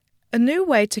A new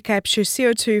way to capture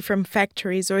CO2 from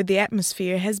factories or the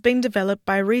atmosphere has been developed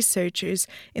by researchers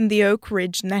in the Oak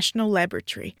Ridge National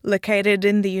Laboratory, located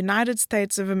in the United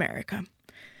States of America.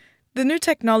 The new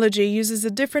technology uses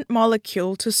a different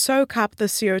molecule to soak up the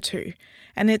CO2,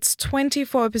 and it's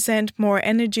 24% more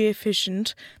energy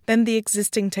efficient than the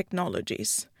existing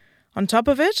technologies. On top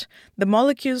of it, the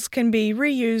molecules can be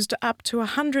reused up to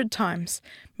 100 times,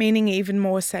 meaning even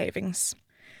more savings.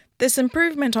 This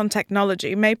improvement on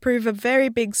technology may prove a very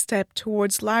big step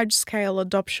towards large-scale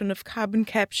adoption of carbon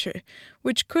capture,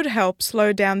 which could help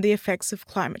slow down the effects of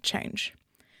climate change.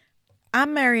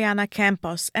 I'm Mariana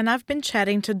Campos, and I've been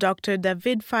chatting to Dr.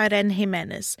 David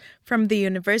Fairen-Jimenez from the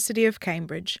University of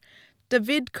Cambridge.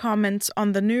 David comments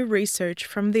on the new research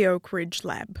from the Oak Ridge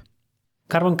Lab.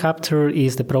 Carbon capture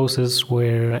is the process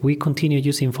where we continue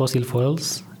using fossil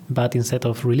fuels, but instead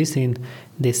of releasing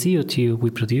the CO2 we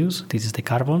produce, this is the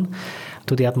carbon,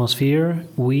 to the atmosphere,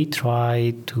 we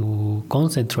try to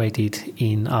concentrate it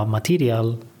in a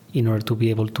material in order to be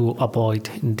able to avoid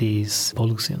this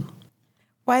pollution.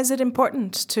 Why is it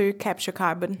important to capture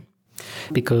carbon?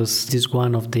 Because this is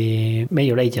one of the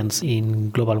major agents in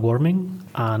global warming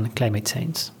and climate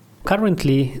change.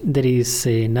 Currently, there is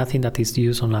nothing that is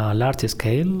used on a large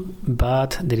scale,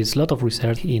 but there is a lot of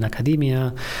research in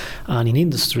academia and in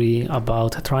industry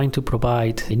about trying to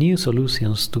provide new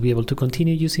solutions to be able to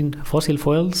continue using fossil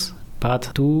fuels,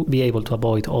 but to be able to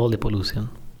avoid all the pollution.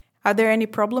 Are there any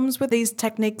problems with these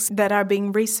techniques that are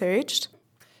being researched?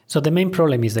 So the main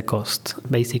problem is the cost.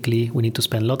 Basically, we need to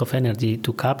spend a lot of energy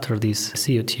to capture this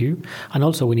CO2, and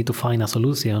also we need to find a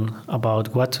solution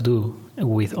about what to do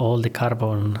with all the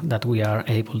carbon that we are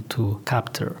able to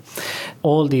capture.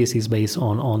 All this is based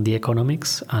on the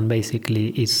economics, and basically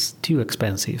it's too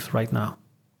expensive right now.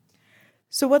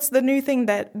 So what's the new thing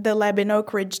that the lab in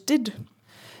Oak Ridge did?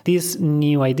 This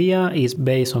new idea is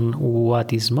based on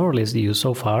what is more or less used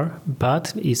so far,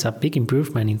 but is a big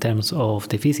improvement in terms of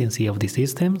the efficiency of the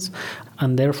systems,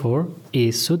 and therefore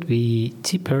it should be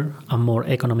cheaper and more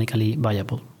economically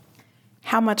viable.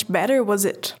 How much better was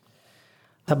it?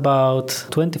 About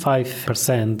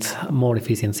 25% more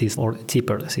efficiency or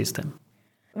cheaper system.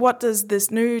 What does this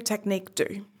new technique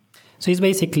do? So it's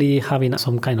basically having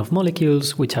some kind of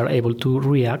molecules which are able to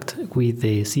react with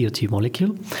the CO2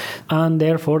 molecule, and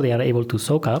therefore they are able to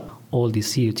soak up all the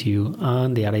CO2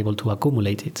 and they are able to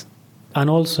accumulate it. And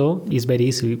also it's very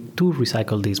easy to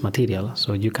recycle this material,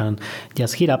 so you can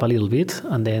just heat up a little bit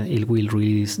and then it will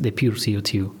release the pure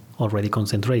CO2 already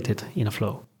concentrated in a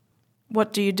flow.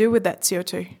 What do you do with that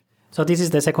CO2? So this is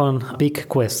the second big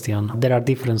question. There are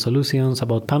different solutions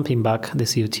about pumping back the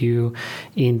CO2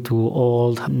 into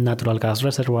old natural gas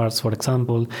reservoirs, for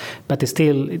example, but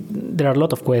still there are a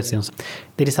lot of questions.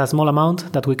 There is a small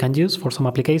amount that we can use for some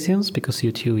applications because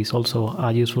CO2 is also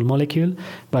a useful molecule,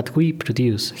 but we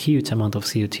produce a huge amount of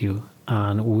CO2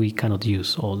 and we cannot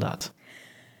use all that.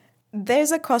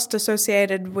 There's a cost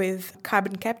associated with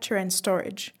carbon capture and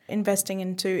storage, investing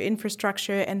into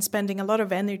infrastructure and spending a lot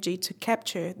of energy to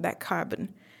capture that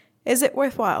carbon. Is it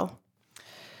worthwhile?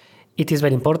 It is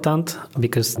very important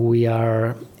because we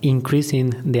are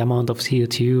increasing the amount of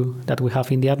CO2 that we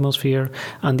have in the atmosphere,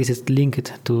 and this is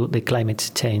linked to the climate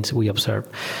change we observe.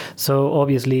 So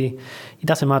obviously, it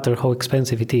doesn't matter how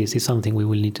expensive it is, it's something we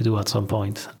will need to do at some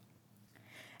point.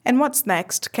 And what's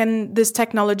next? Can this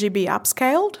technology be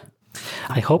upscaled?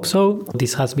 I hope so.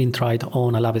 This has been tried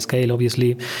on a lab scale,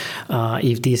 obviously.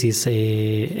 If this is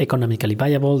economically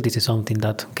viable, this is something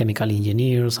that chemical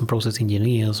engineers and process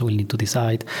engineers will need to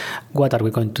decide. What are we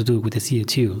going to do with the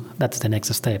CO2? That's the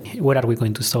next step. Where are we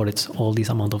going to store all this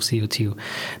amount of CO2?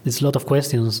 There's a lot of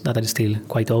questions that are still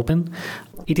quite open.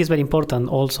 It is very important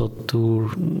also to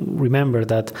remember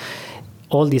that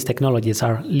all these technologies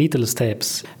are little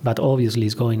steps, but obviously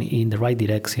it's going in the right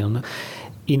direction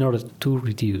in order to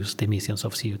reduce the emissions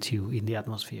of CO2 in the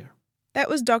atmosphere. That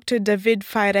was Dr. David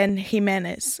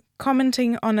Fairen-Jimenez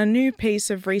commenting on a new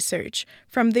piece of research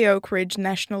from the Oak Ridge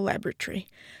National Laboratory.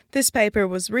 This paper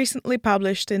was recently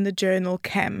published in the journal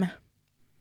Chem.